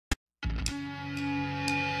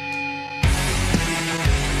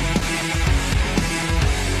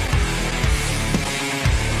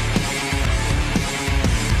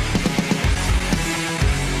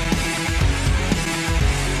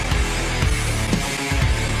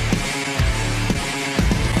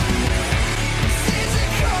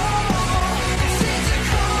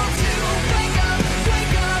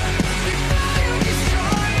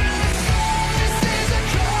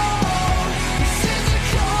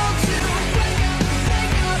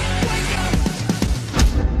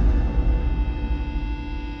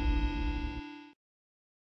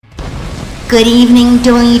Good evening,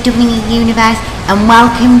 WWE Universe, and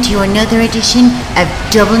welcome to another edition of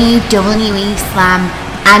WWE Slam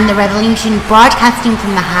and the RevELLEution, broadcasting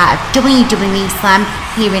from the heart of WWE Slam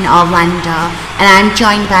here in Orlando. And I'm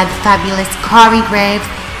joined by the fabulous Corey Graves,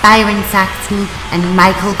 Byron Saxton, and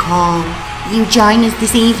Michael Cole. You join us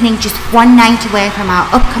this evening just one night away from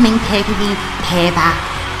our upcoming pay-per-view Payback,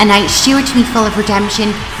 a night sure to be full of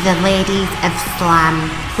redemption for the ladies of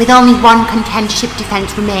Slam. With only one contendership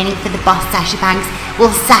defence remaining for the boss Sasha Banks, will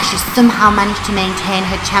Sasha somehow manage to maintain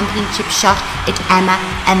her championship shot at Emma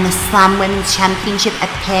and the Slam Women's Championship at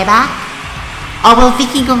Payback? Or will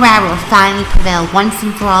Vicky Guerrero finally prevail once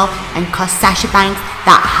and for all and cost Sasha Banks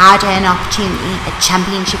that hard-earned opportunity at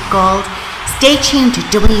championship gold? Stay tuned to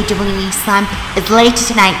WWE Slam as later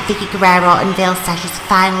tonight Vicky Guerrero unveils Sasha's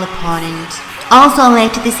final opponent. Also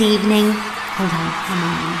later this evening, hold on a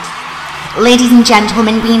moment. Ladies and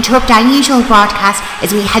gentlemen, we interrupt our usual broadcast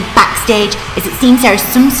as we head backstage as it seems there is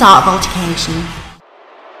some sort of altercation.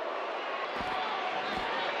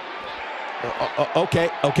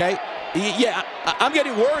 Okay. Yeah, I'm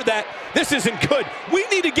getting word that this isn't good. We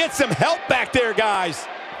need to get some help back there, guys.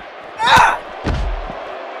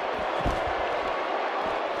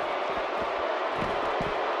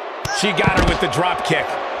 She got her with the drop kick.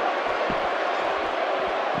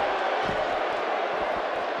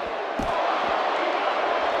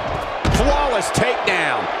 Flawless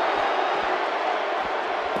takedown.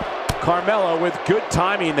 Carmella with good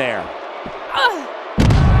timing there.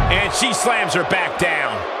 And she slams her back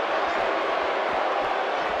down.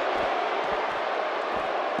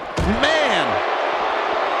 Man.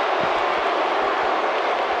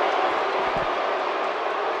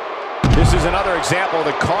 This is another example of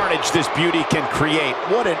the carnage this beauty can create.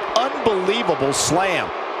 What an unbelievable slam.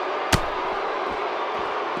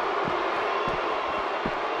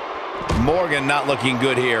 Morgan not looking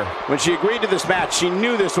good here. When she agreed to this match, she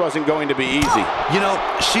knew this wasn't going to be easy. You know,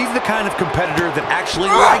 she's the kind of competitor that actually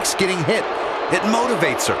likes getting hit. It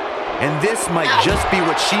motivates her. And this might just be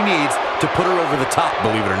what she needs to put her over the top,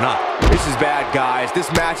 believe it or not. This is bad, guys. This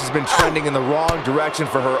match has been trending in the wrong direction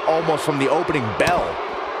for her almost from the opening bell.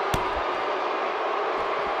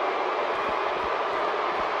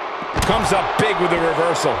 Comes up big with a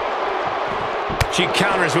reversal. She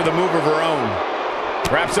counters with a move of her own.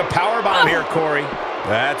 Perhaps a powerbomb here, Corey.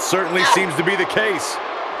 That certainly seems to be the case.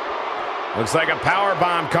 Looks like a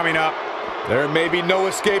powerbomb coming up. There may be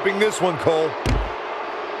no escaping this one, Cole.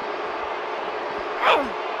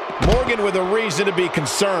 Morgan with a reason to be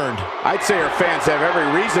concerned. I'd say her fans have every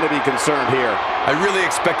reason to be concerned here. I really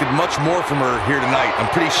expected much more from her here tonight.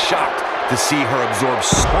 I'm pretty shocked to see her absorb.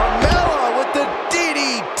 Carmella with the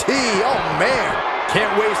DDT. Oh, man.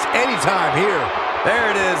 Can't waste any time here.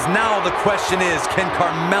 There it is. Now the question is, can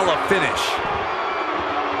Carmella finish?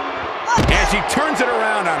 And she turns it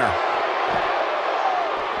around on her.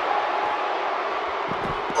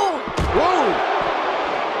 Whoa!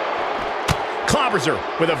 Clobbers her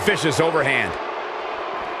with a vicious overhand.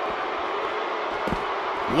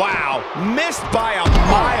 Wow, missed by a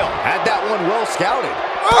mile. Had that one well scouted.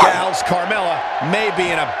 Gals, Carmella may be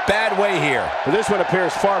in a bad way here. But this one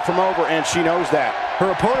appears far from over, and she knows that.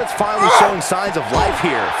 Her opponent's finally showing signs of life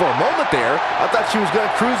here. For a moment there, I thought she was going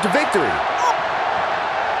to cruise to victory.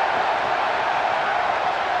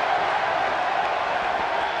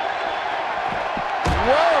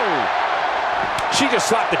 Whoa! She just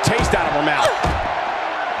slapped the taste out of her mouth.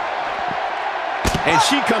 And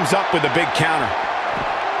she comes up with a big counter.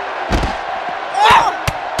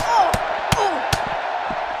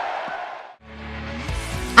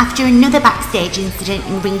 After another backstage incident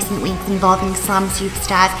in recent weeks involving Slam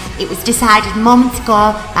superstars, it was decided moments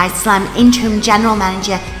ago by Slam interim general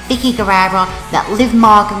manager Vicky Guerrero that Liv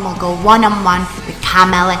Morgan will go one-on-one with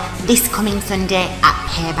Carmella this coming Sunday at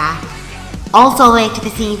Payback. Also later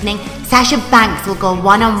this evening, Sasha Banks will go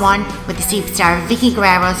one-on-one with the superstar of Vicky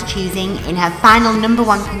Guerrero's choosing in her final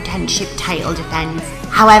 #1 contendership title defence.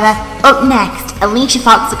 However, up next, Alicia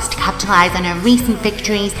Fox looks to capitalise on her recent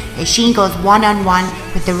victories as she goes one-on-one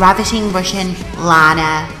with the ravishing Russian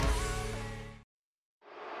Lana.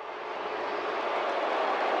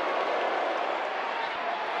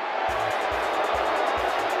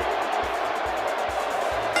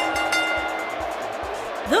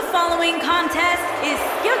 The following contest is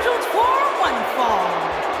scheduled for one fall.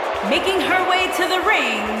 Making her way to the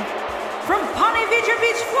ring, from Ponte Vedra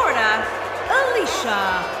Beach, Florida,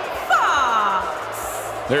 Alicia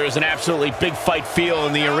Fox. There is an absolutely big fight feel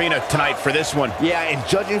in the arena tonight for this one. Yeah, and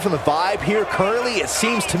judging from the vibe here currently, it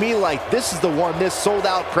seems to me like this is the one this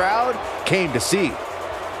sold-out crowd came to see.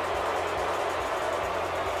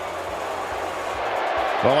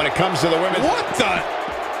 Well, when it comes to the women... What the...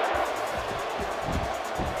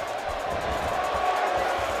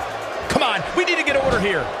 Come on, we need to get order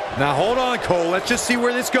here. Now, hold on, Cole. Let's just see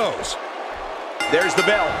where this goes. There's the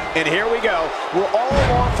bell, and here we go. We're all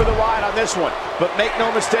along for the ride on this one, but make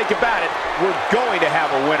no mistake about it, we're going to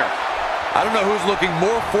have a winner. I don't know who's looking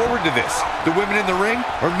more forward to this, the women in the ring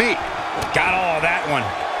or me. Got all of that one.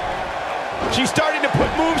 She's starting to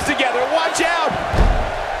put moves together. Watch out!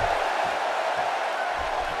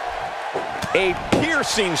 A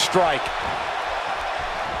piercing strike.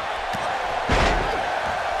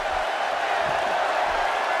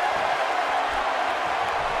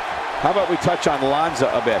 How about we touch on Lanza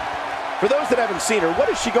a bit? For those that haven't seen her, what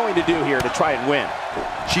is she going to do here to try and win?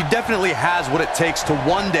 She definitely has what it takes to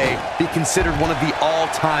one day be considered one of the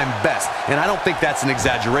all-time best, and I don't think that's an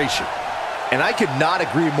exaggeration. And I could not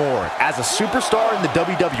agree more. As a superstar in the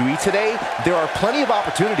WWE today, there are plenty of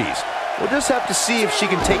opportunities. We'll just have to see if she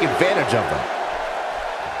can take advantage of them.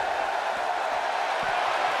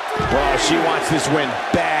 Well, she wants this win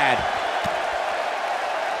bad.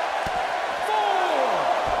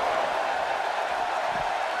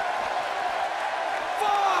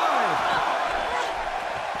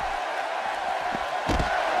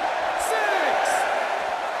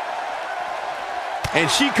 And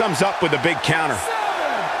she comes up with a big counter.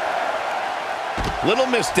 Little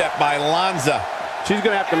misstep by Lanza. She's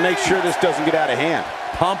going to have to make sure this doesn't get out of hand.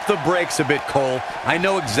 Pump the brakes a bit, Cole. I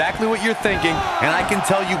know exactly what you're thinking, and I can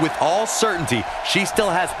tell you with all certainty, she still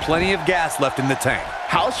has plenty of gas left in the tank.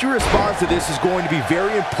 How she responds to this is going to be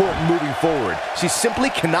very important moving forward. She simply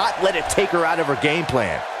cannot let it take her out of her game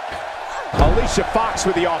plan. Alicia Fox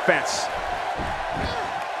with the offense.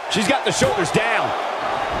 She's got the shoulders down.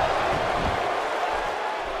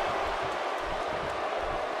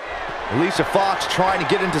 Alicia Fox trying to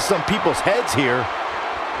get into some people's heads here.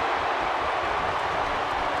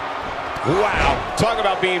 Wow, talk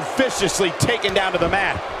about being viciously taken down to the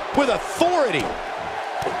mat with authority.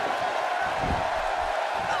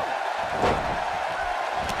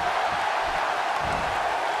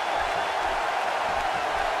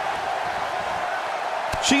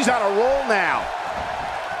 She's on a roll now.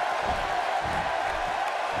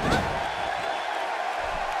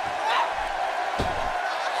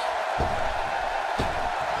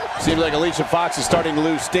 Seems like Alicia Fox is starting to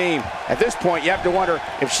lose steam. At this point, you have to wonder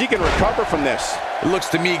if she can recover from this. It looks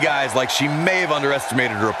to me, guys, like she may have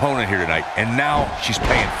underestimated her opponent here tonight, and now she's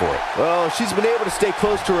paying for it. Well, she's been able to stay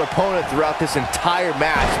close to her opponent throughout this entire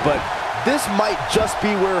match, but this might just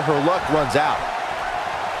be where her luck runs out.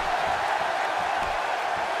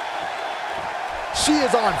 She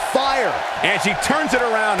is on fire. And she turns it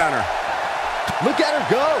around on her. Look at her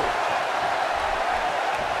go.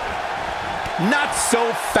 Not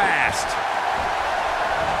so fast.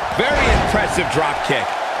 Very impressive drop kick.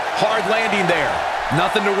 Hard landing there.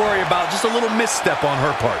 Nothing to worry about, just a little misstep on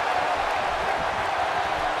her part.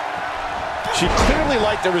 She clearly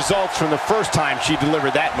liked the results from the first time she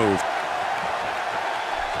delivered that move.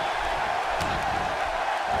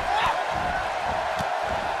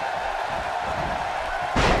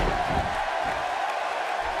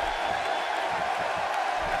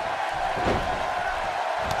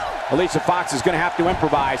 Alicia Fox is going to have to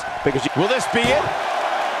improvise because will this be it?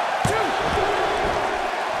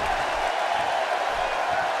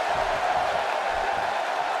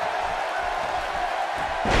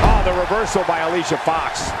 Oh, the reversal by Alicia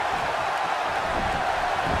Fox.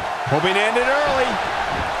 Hoping to end it early.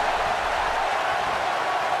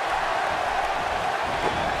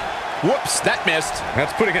 Whoops, that missed.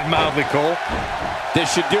 That's putting it mildly, Cole.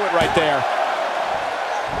 This should do it right there.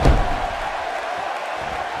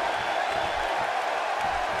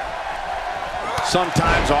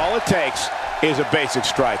 Sometimes all it takes is a basic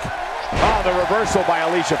strike. Oh, the reversal by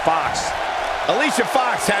Alicia Fox. Alicia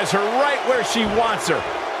Fox has her right where she wants her.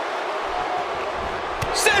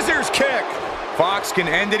 Scissors kick. Fox can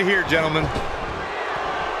end it here, gentlemen.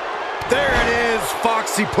 There it is.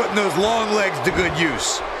 Foxy putting those long legs to good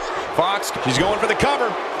use. Fox, she's going for the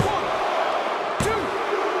cover.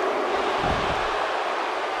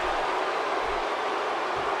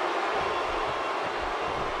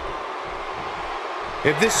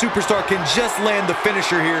 if this superstar can just land the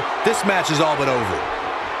finisher here, this match is all but over.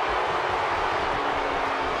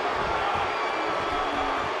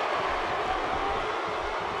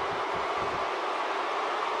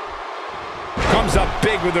 Comes up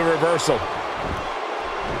big with the reversal.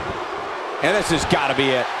 And this has got to be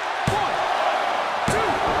it.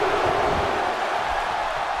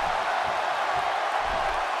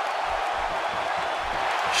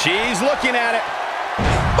 She's looking at it.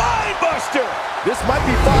 Mindbuster! This might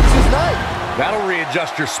be Fox's night. That'll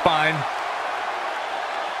readjust your spine.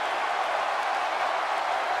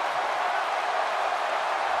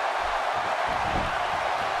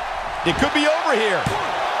 It could be over here.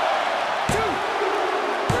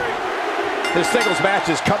 This singles match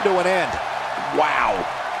has come to an end.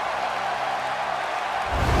 Wow.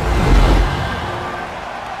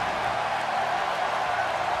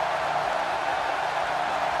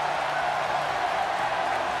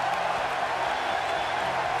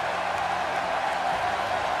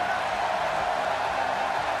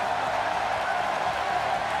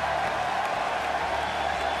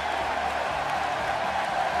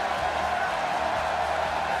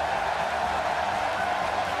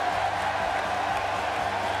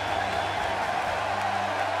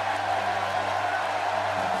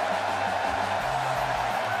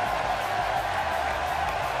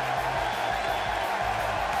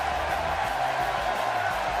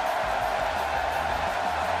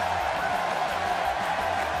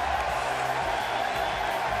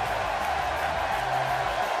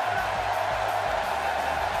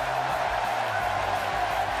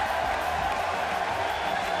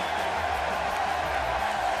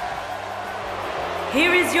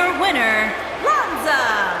 Here is your winner,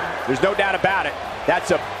 Lanza. There's no doubt about it.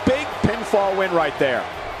 That's a big pinfall win right there.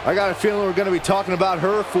 I got a feeling we're going to be talking about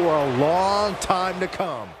her for a long time to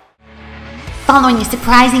come. Following a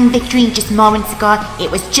surprising victory just moments ago, it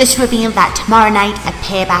was just revealed that tomorrow night at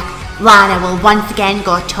Payback, Lana will once again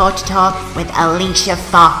go toe-to-toe with Alicia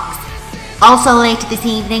Fox. Also later this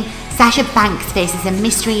evening, Sasha Banks faces a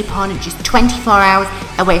mystery opponent just 24 hours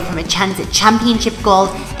away from a chance at championship gold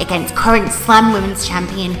against current Slam Women's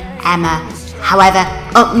Champion Emma. However,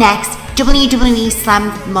 up next, WWE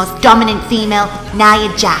Slam's most dominant female,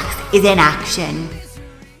 Nia Jax, is in action.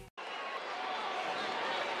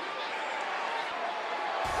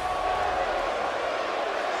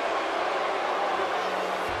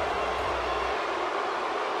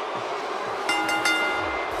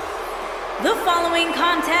 The following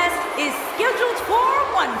contest is scheduled for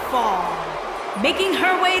one fall. Making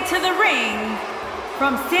her way to the ring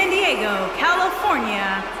from San Diego,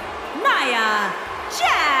 California, Nia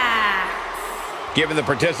Jax. Given the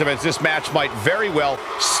participants, this match might very well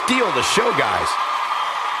steal the show, guys.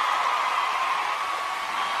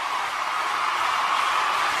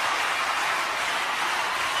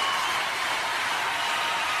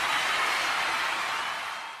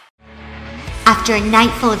 After a night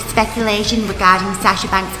full of speculation regarding Sasha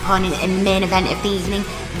Banks' opponent in the main event of the evening,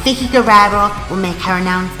 Vicky Guerrero will make her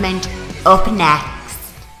announcement up next.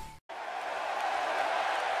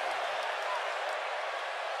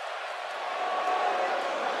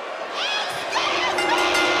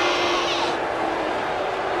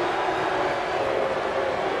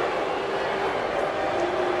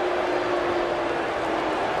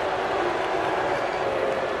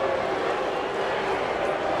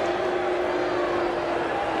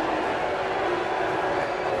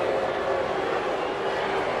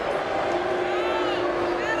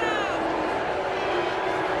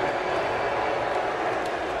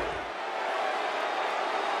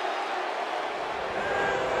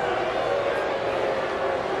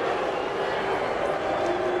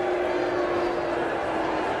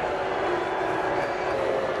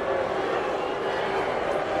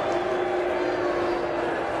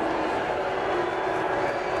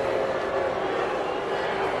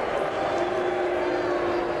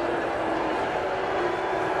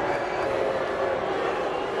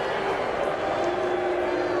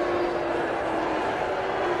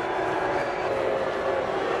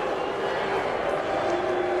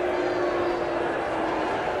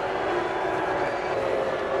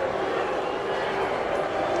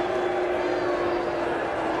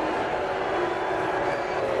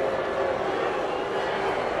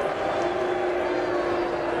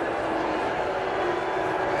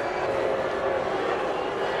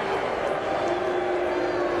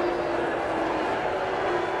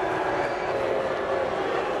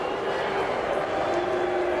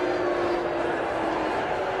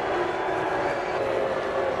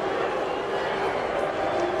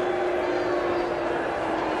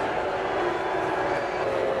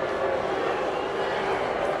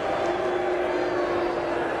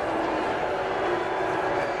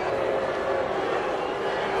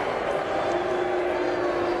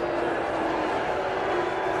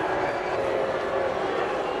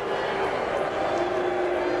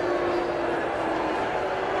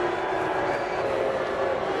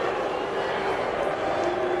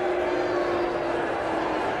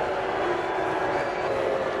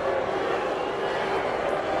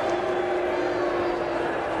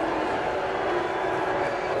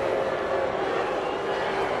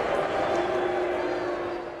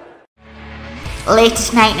 Later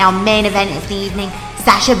tonight in our main event of the evening,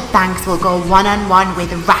 Sasha Banks will go one-on-one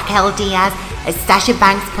with Raquel Diaz as Sasha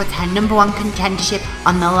Banks puts her #1 contendership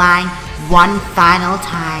on the line one final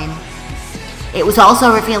time. It was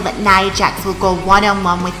also revealed that Nia Jax will go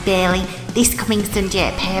one-on-one with Bayley this coming Sunday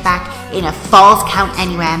at Payback in a Falls Count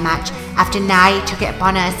Anywhere match after Nia took it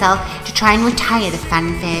upon herself to try and retire the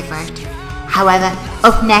fan favourite. However,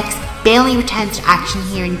 up next, Bayley returns to action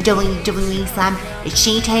here in WWE Slam as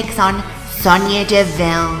she takes on Sonya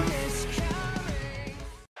Deville.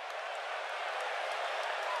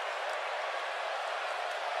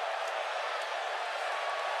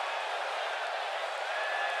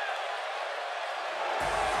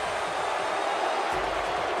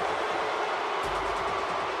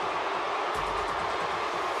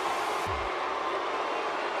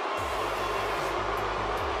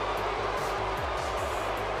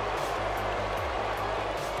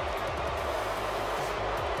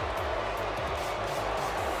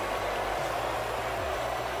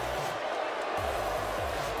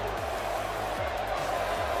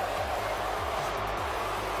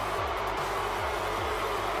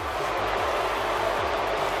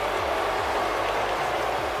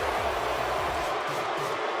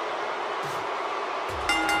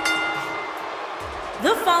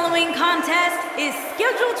 The following contest is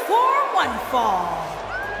scheduled for one fall.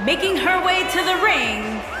 Making her way to the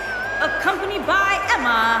ring, accompanied by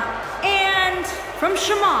Emma, and from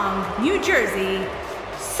Chemung, New Jersey,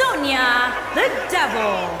 Sonya the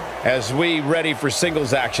Devil. As we ready for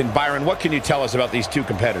singles action, Byron, what can you tell us about these two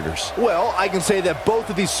competitors? Well, I can say that both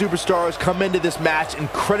of these superstars come into this match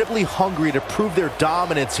incredibly hungry to prove their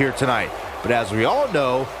dominance here tonight. But as we all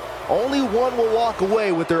know, only one will walk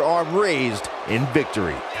away with their arm raised in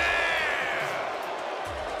victory.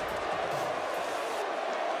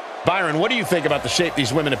 Byron, what do you think about the shape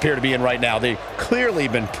these women appear to be in right now? They've clearly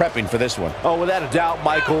been prepping for this one. Oh, without a doubt,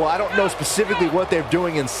 Michael. I don't know specifically what they're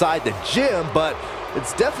doing inside the gym, but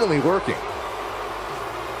it's definitely working.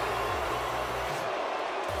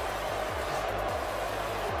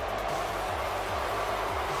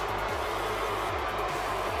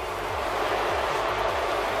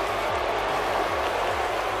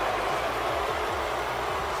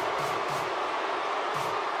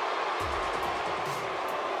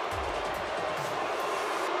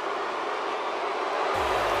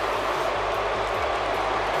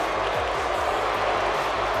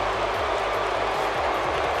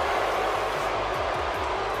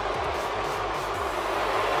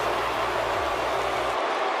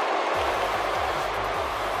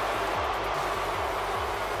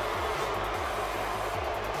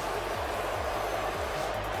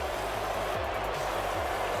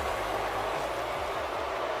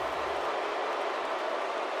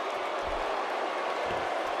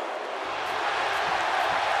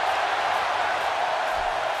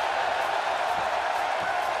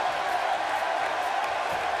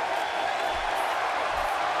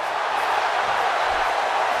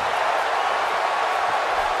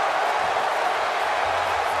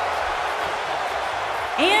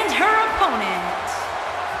 And her opponent,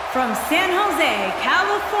 from San Jose,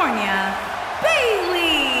 California,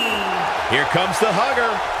 Bayley. Here comes the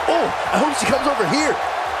hugger. Oh, I hope she comes over here.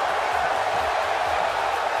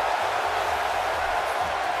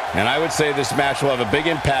 And I would say this match will have a big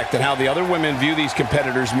impact on how the other women view these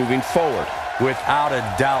competitors moving forward. Without a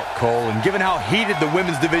doubt, Cole. And given how heated the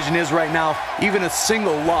women's division is right now, even a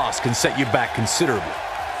single loss can set you back considerably.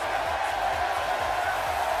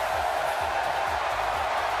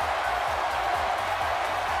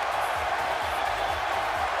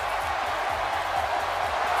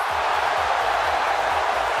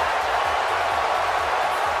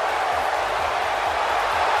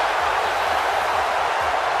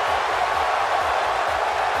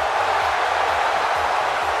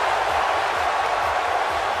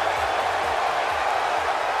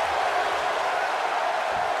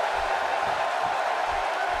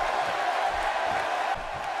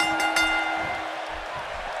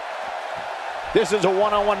 This is a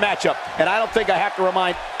one-on-one matchup, and I don't think I have to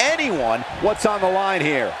remind anyone what's on the line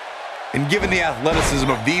here. And given the athleticism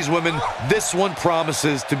of these women, this one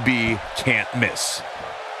promises to be can't miss.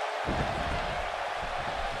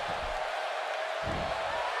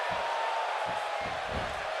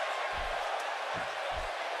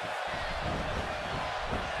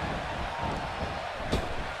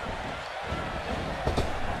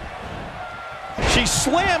 She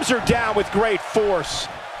slams her down with great force.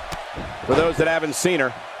 For those that haven't seen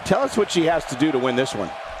her, tell us what she has to do to win this one.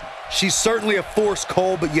 She's certainly a force,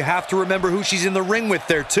 Cole, but you have to remember who she's in the ring with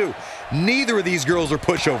there, too. Neither of these girls are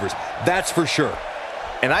pushovers, that's for sure.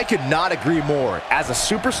 And I could not agree more. As a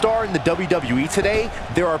superstar in the WWE today,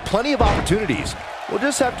 there are plenty of opportunities. We'll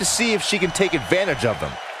just have to see if she can take advantage of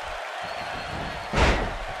them.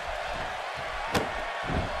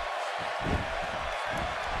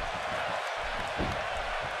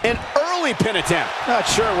 An early pin attempt. Not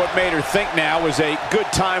sure what made her think now was a good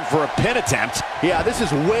time for a pin attempt. Yeah, this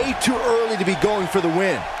is way too early to be going for the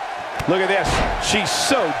win. Look at this. She's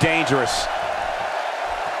so dangerous.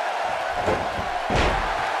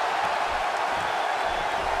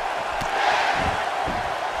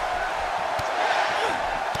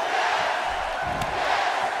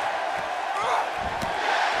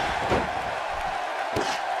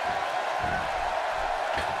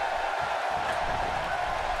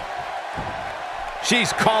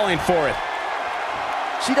 She's calling for it.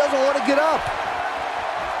 She doesn't want to get up.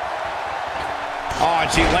 Oh,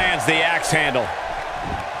 and she lands the axe handle.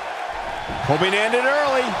 Hoping to end it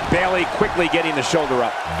early. Bayley quickly getting the shoulder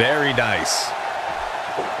up. Very nice.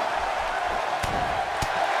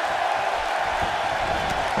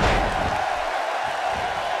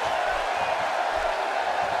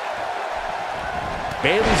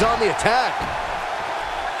 Bayley's on the attack.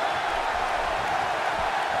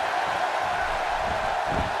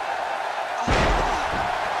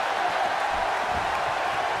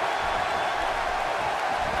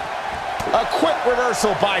 A quick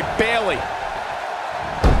reversal by Bayley.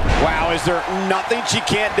 Wow, is there nothing she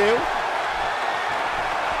can't do?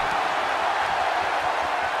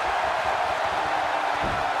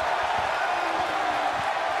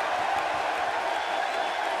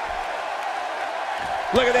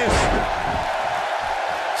 Look at this.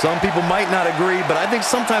 Some people might not agree, but I think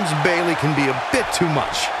sometimes Bayley can be a bit too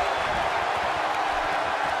much.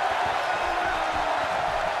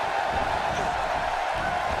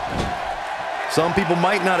 Some people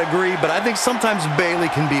might not agree, but I think sometimes Bayley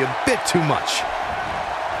can be a bit too much.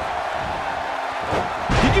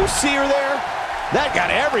 Did you see her there? That got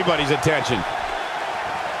everybody's attention.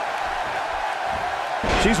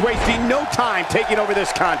 She's wasting no time taking over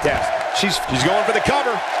this contest. She's going for the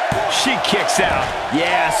cover. She kicks out.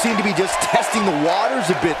 Yeah, seemed to be just testing the waters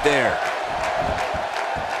a bit there.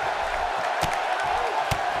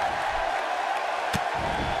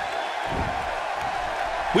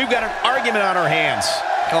 We've got an argument on our hands.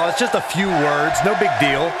 Oh, it's just a few words, no big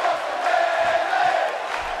deal.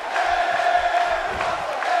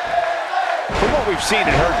 From what we've seen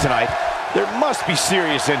and heard tonight, there must be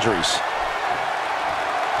serious injuries.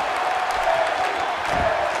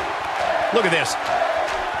 Look at this.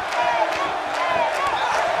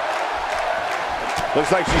 Looks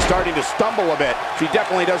like she's starting to stumble a bit. She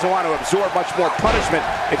definitely doesn't want to absorb much more punishment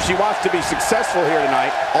if she wants to be successful here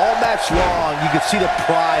tonight. All match long, you can see the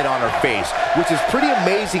pride on her face, which is pretty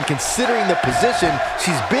amazing considering the position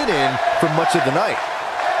she's been in for much of the night.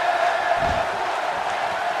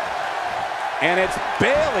 And it's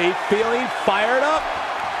Bayley feeling fired up.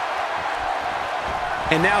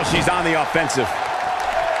 And now she's on the offensive.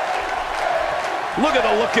 Look at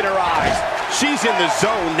the look in her eyes. She's in the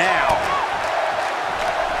zone now.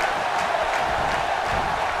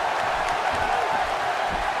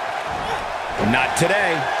 Not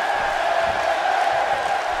today.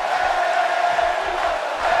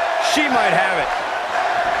 She might have it.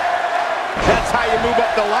 That's how you move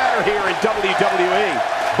up the ladder here in WWE.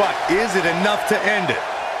 But is it enough to end it?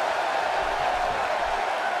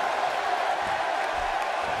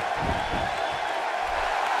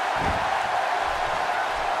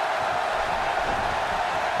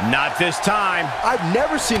 Not this time. I've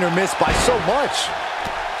never seen her miss by so much.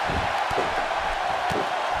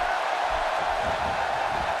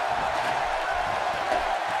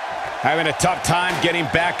 Having a tough time getting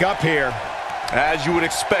back up here. As you would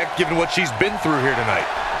expect, given what she's been through here tonight.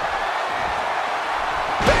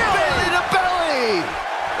 Belly to belly!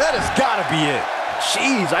 That has got to be it.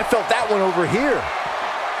 Jeez, I felt that one over here.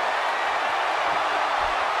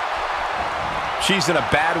 She's in a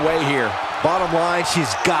bad way here. Bottom line, she's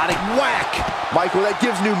got it. Whack! Michael, that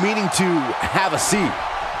gives new meaning to have a seat.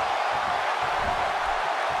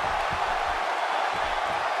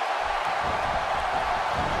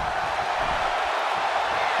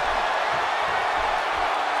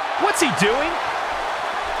 What's he doing?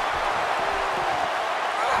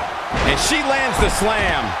 And she lands the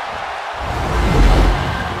slam.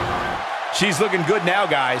 She's looking good now,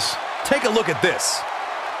 guys. Take a look at this.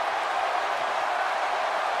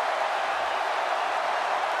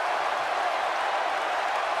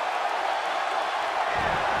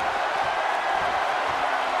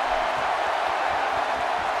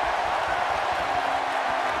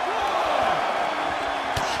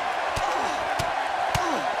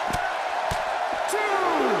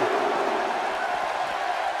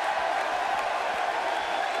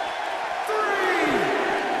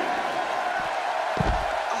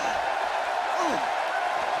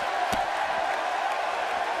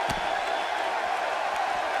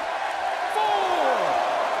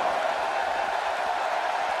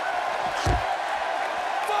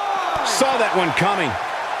 that one coming.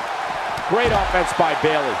 Great offense by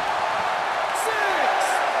Bayley.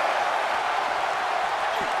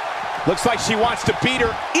 6. Looks like she wants to beat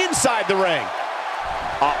her inside the ring.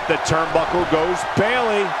 Up the turnbuckle goes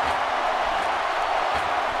Bayley.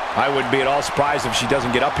 I wouldn't be at all surprised if she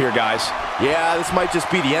doesn't get up here, guys. Yeah, this might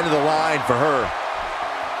just be the end of the line for her.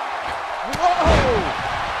 Whoa!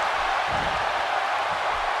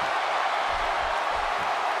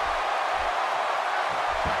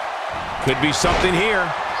 Could be something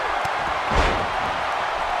here.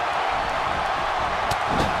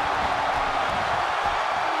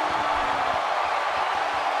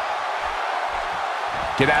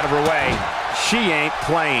 Get out of her way. She ain't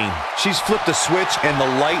playing. She's flipped a switch and the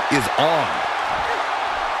light is on.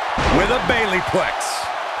 With a Bayleyplex.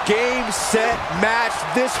 Game, set, match.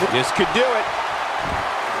 This could do it.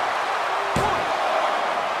 1,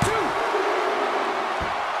 2.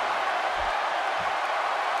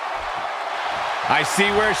 I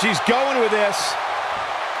see where she's going with this.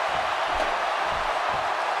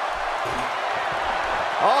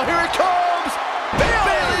 Oh, here it comes!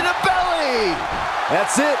 Bayley to belly!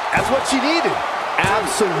 That's it. That's what she needed.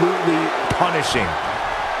 Absolutely punishing.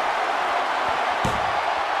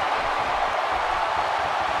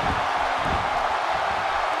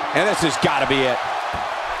 And this has got to be it.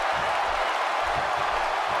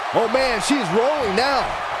 Oh, man, she's rolling now.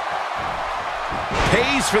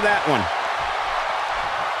 Pays for that one.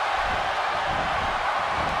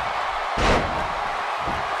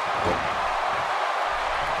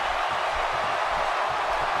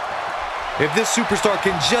 If this superstar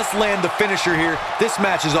can just land the finisher here, this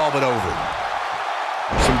match is all but over.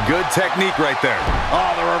 Some good technique right there.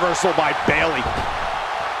 Oh, the reversal by Bayley.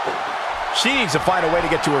 She needs to find a way to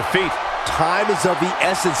get to her feet. Time is of the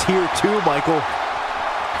essence here too, Michael.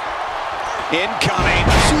 Incoming.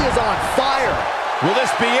 She is on fire. Will this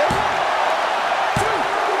be it?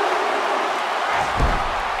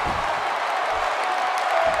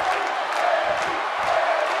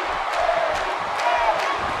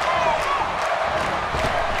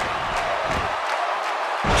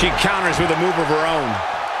 2. She counters with a move of her own.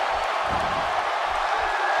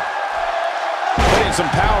 Putting some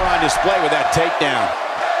power on display with that takedown.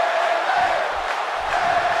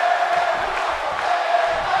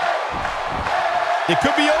 It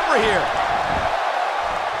could be over here.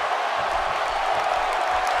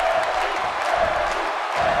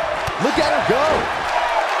 Look at her go.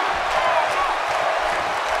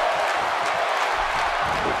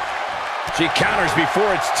 She counters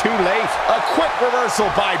before it's too late. A quick reversal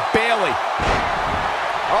by Bayley.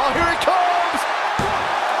 Oh, here it comes. 1,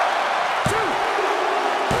 2,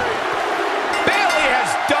 3. Bayley has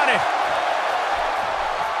done it.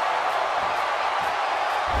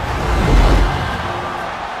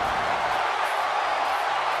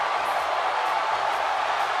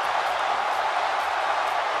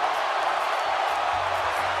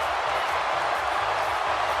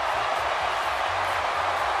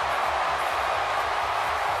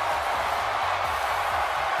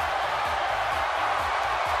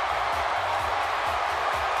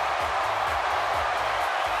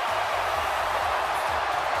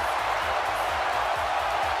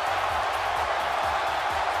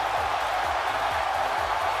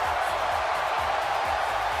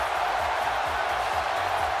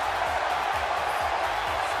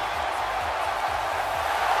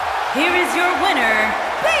 Here is your winner,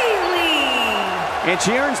 Bayley. And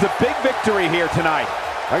she earns the big victory here tonight.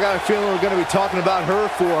 I got a feeling we're going to be talking about her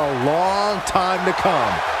for a long time to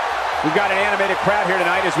come. We've got an animated crowd here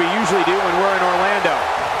tonight, as we usually do when we're in Orlando.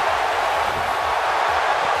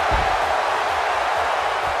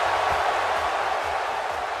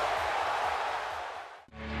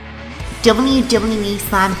 WWE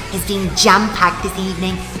Slam has been jam-packed this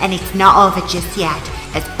evening, and it's not over just yet,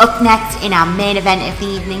 as up next in our main event of the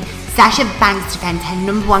evening, Sasha Banks defends her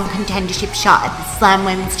 #1 contendership shot at the Slam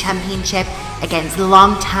Women's Championship against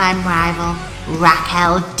longtime rival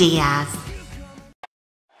Raquel Diaz.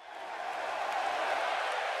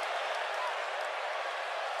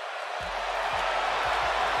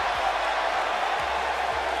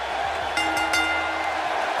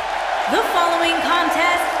 The following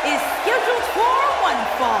contest is scheduled for one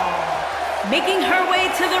fall. Making her way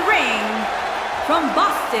to the ring from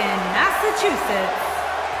Boston, Massachusetts,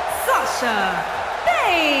 Sasha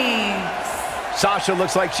Banks. Sasha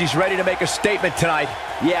looks like she's ready to make a statement tonight.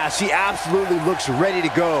 Yeah, she absolutely looks ready to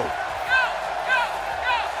go.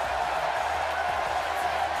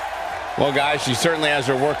 Well, guys, she certainly has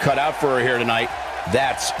her work cut out for her here tonight.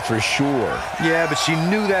 That's for sure. Yeah, but she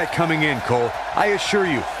knew that coming in, Cole. I assure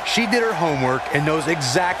you, she did her homework and knows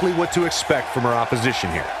exactly what to expect from her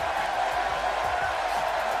opposition here.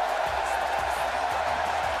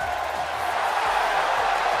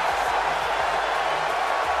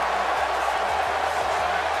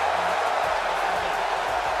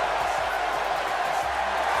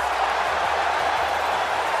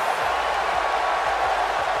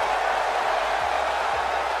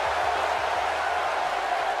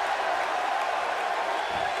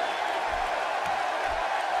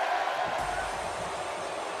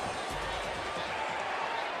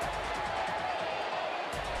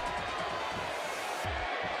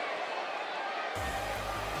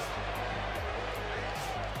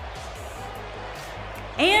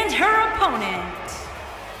 And her opponent,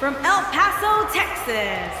 from El Paso,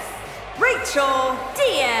 Texas, Rachel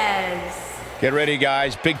Diaz. Get ready,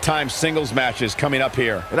 guys. Big-time singles matches coming up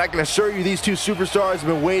here. And I can assure you these two superstars have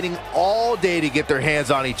been waiting all day to get their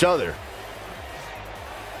hands on each other.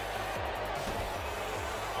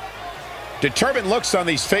 Determined looks on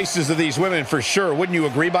these faces of these women for sure. Wouldn't you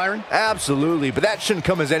agree, Byron? Absolutely, but that shouldn't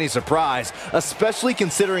come as any surprise, especially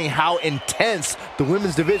considering how intense the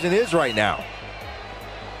women's division is right now.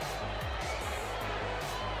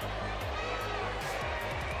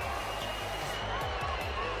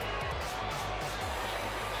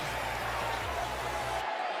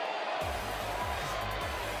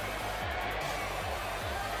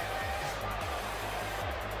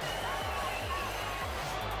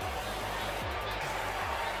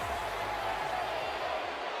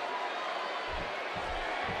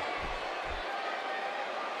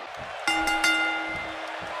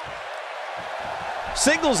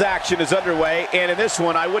 Singles action is underway, and in this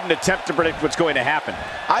one, I wouldn't attempt to predict what's going to happen.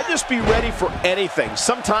 I'd just be ready for anything.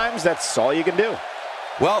 Sometimes that's all you can do.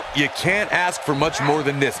 Well, you can't ask for much more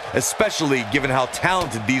than this, especially given how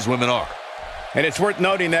talented these women are. And it's worth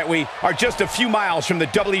noting that we are just a few miles from the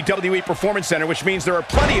WWE Performance Center, which means there are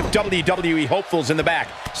plenty of WWE hopefuls in the back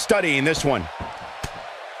studying this one.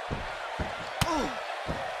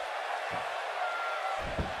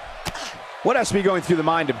 What has to be going through the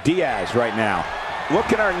mind of Diaz right now? What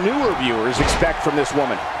can our newer viewers expect from this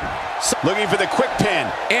woman? Looking for the quick pin,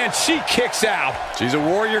 and she kicks out. She's a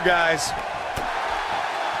warrior, guys.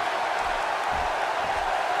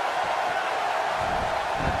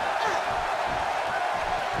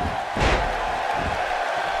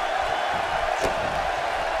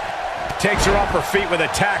 Takes her off her feet with a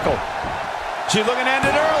tackle. She's looking to end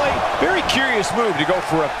it early. Very curious move to go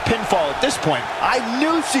for a pinfall at this point. I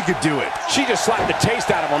knew she could do it. She just slapped the taste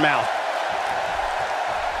out of her mouth.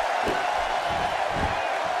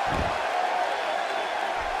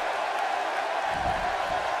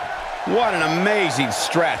 What an amazing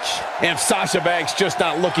stretch. And Sasha Banks just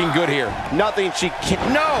not looking good here. Nothing she can...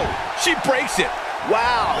 No! She breaks it.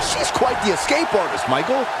 Wow, she's quite the escape artist,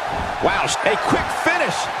 Michael. Wow, a quick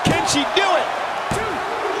finish. Can she do it?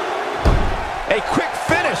 A quick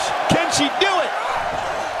finish. Can she do it?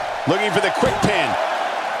 Looking for the quick pin.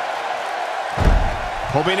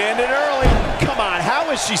 Hoping to end it early. Come on,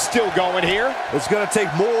 how is she still going here? It's going to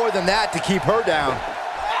take more than that to keep her down.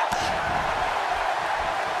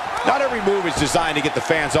 Not every move is designed to get the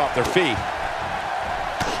fans off their feet.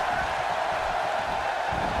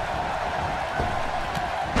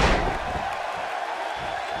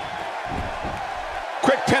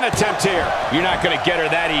 Quick pin attempt here. You're not going to get her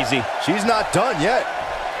that easy. She's not done yet.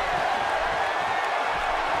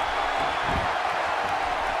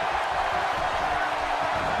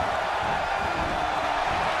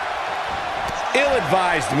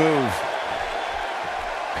 Ill-advised move.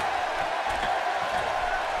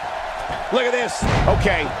 Look at this.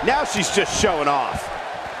 Okay, now she's just showing off.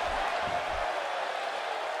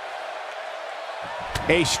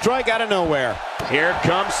 A strike out of nowhere. Here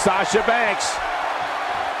comes Sasha Banks.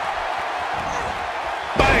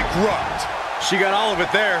 Bankrupt. She got all of it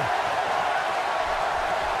there.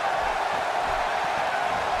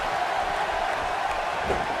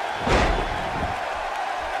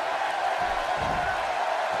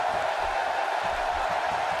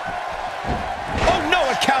 Oh no,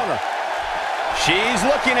 a counter. She's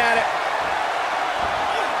looking at it.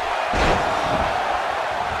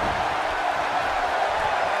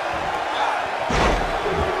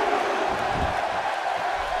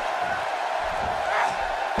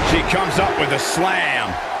 She comes up with a slam.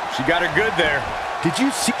 She got her good there. Did you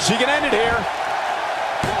see? She can end it here.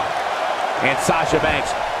 And Sasha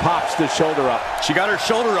Banks pops the shoulder up. She got her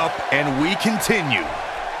shoulder up, and we continue.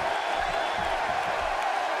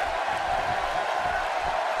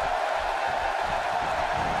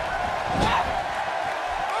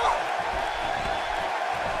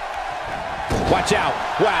 Watch out.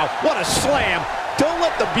 Wow, what a slam. Don't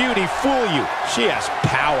let the beauty fool you. She has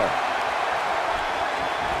power.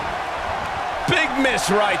 Big miss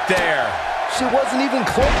right there. She wasn't even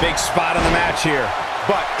close. Big spot on the match here.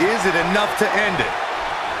 But is it enough to end it?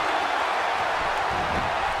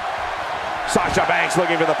 Sasha Banks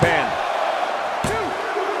looking for the pin.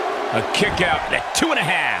 A kick out at 2.5.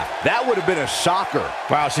 That would have been a shocker.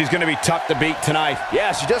 Wow, she's going to be tough to beat tonight.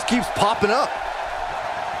 Yeah, she just keeps popping up.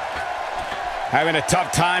 Having a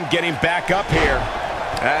tough time getting back up here.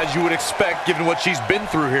 As you would expect, given what she's been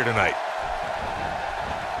through here tonight.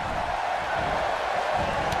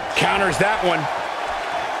 Counters that one.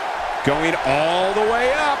 Going all the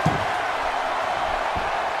way up.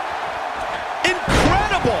 Incredible!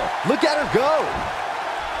 Look at her go.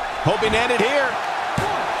 Hoping to end it here.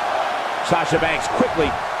 Sasha Banks quickly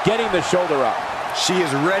getting the shoulder up. She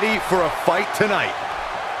is ready for a fight tonight.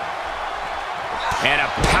 And a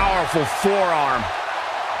powerful forearm.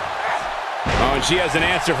 Oh, and she has an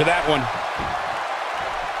answer for that one.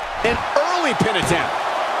 An early pin attempt.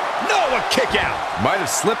 No, a kick out. Might have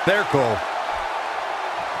slipped there, Cole.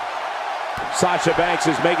 Sasha Banks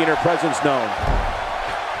is making her presence known.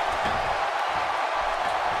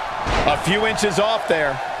 A few inches off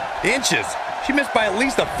there. Inches? She missed by at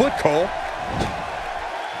least a foot, Cole.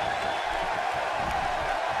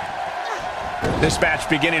 This match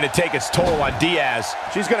beginning to take its toll on Diaz.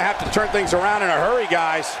 She's going to have to turn things around in a hurry,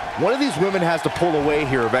 guys. One of these women has to pull away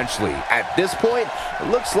here eventually. At this point, it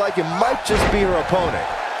looks like it might just be her opponent.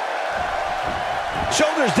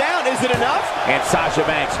 Shoulders down, is it enough? And Sasha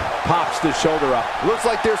Banks pops the shoulder up. Looks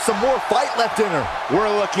like there's some more fight left in her. We're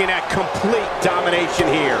looking at complete domination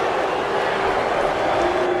here.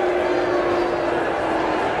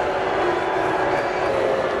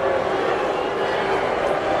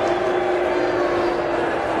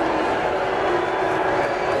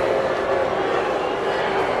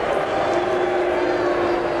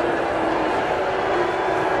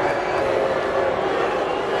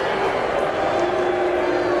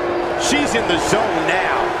 She's in the zone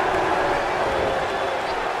now.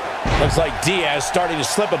 Looks like Diaz starting to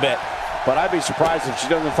slip a bit. But I'd be surprised if she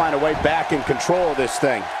doesn't find a way back in control of this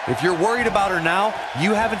thing. If you're worried about her now,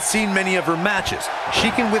 you haven't seen many of her matches.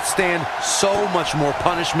 She can withstand so much more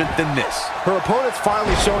punishment than this. Her opponent's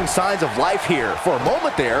finally showing signs of life here. For a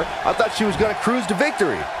moment there, I thought she was going to cruise to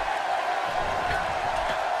victory.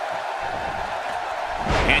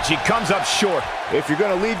 And she comes up short. If you're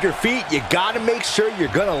going to leave your feet, you got to make sure you're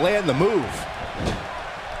going to land the move.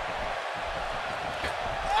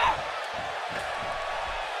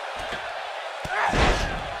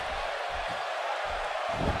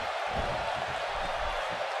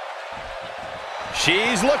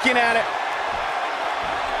 She's looking at it.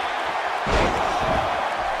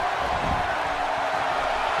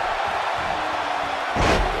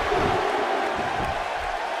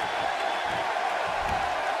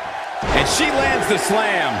 And she lands the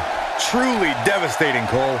slam. Truly devastating,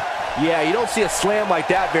 Cole. Yeah, you don't see a slam like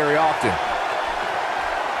that very often.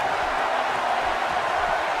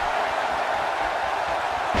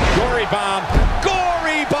 Gory bomb.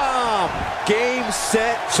 Gory bomb. Game,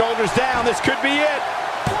 set, Shoulders down. This could be it.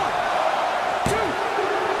 1,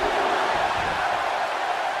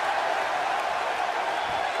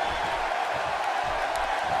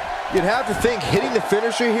 2. You'd have to think hitting the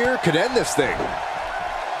finisher here could end this thing.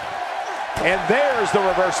 And there's the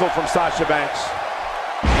reversal from Sasha Banks.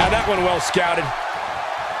 Now that one well scouted.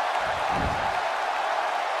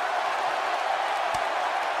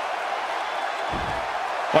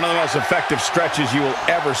 One of the most effective stretches you will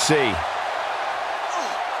ever see.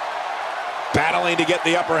 Battling to get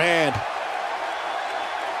the upper hand.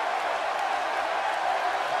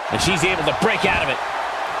 And she's able to break out of it.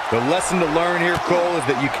 The lesson to learn here, Cole, is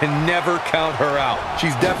that you can never count her out.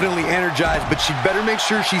 She's definitely energized, but she'd better make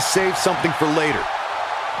sure she saves something for later.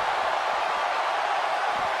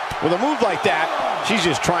 With a move like that, she's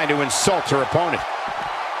just trying to insult her opponent.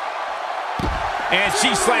 And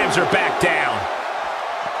she slams her back down.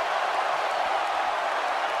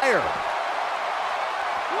 Fire.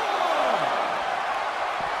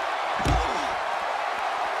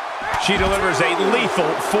 She delivers a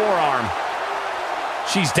lethal forearm.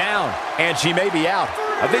 She's down, and she may be out.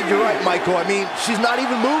 I think you're right, Michael. I mean, she's not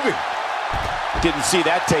even moving. Didn't see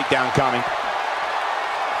that takedown coming.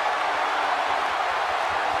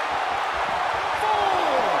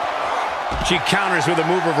 She counters with a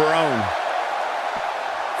move of her own.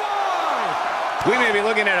 We may be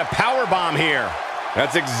looking at a power bomb here.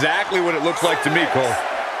 That's exactly what it looks like to me, Cole.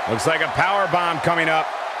 Looks like a power bomb coming up.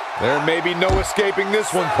 There may be no escaping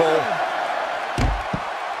this one, Cole.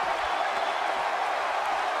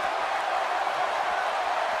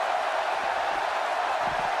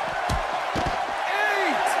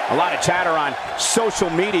 A lot of chatter on social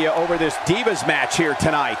media over this Divas match here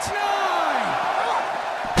tonight. 9,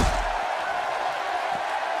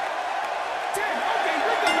 10.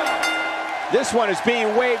 Okay, This one is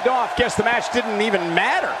being waved off. Guess the match didn't even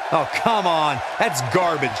matter. Oh, come on. That's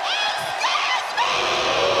garbage.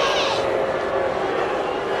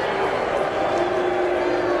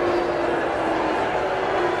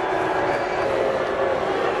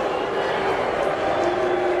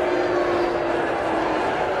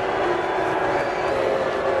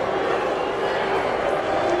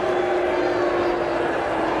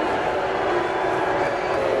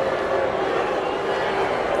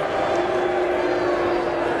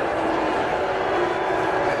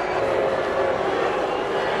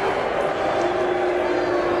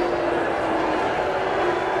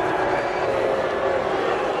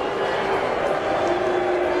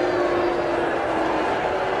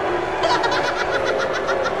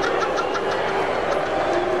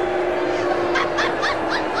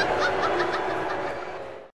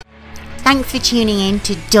 Thanks for tuning in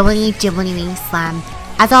to WWE Slam.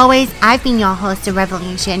 As always, I've been your host of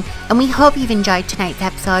RevELLEution, and we hope you've enjoyed tonight's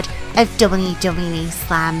episode of WWE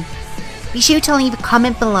Slam. Be sure to leave a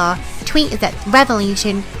comment below, tweet us at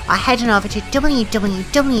RevELLEution, or head on over to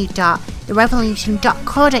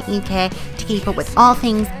www.therevolution.co.uk to keep up with all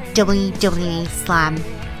things WWE Slam.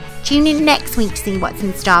 Tune in next week to see what's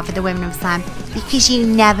in store for the Women of Slam, because you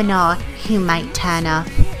never know who might turn up.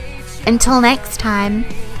 Until next time.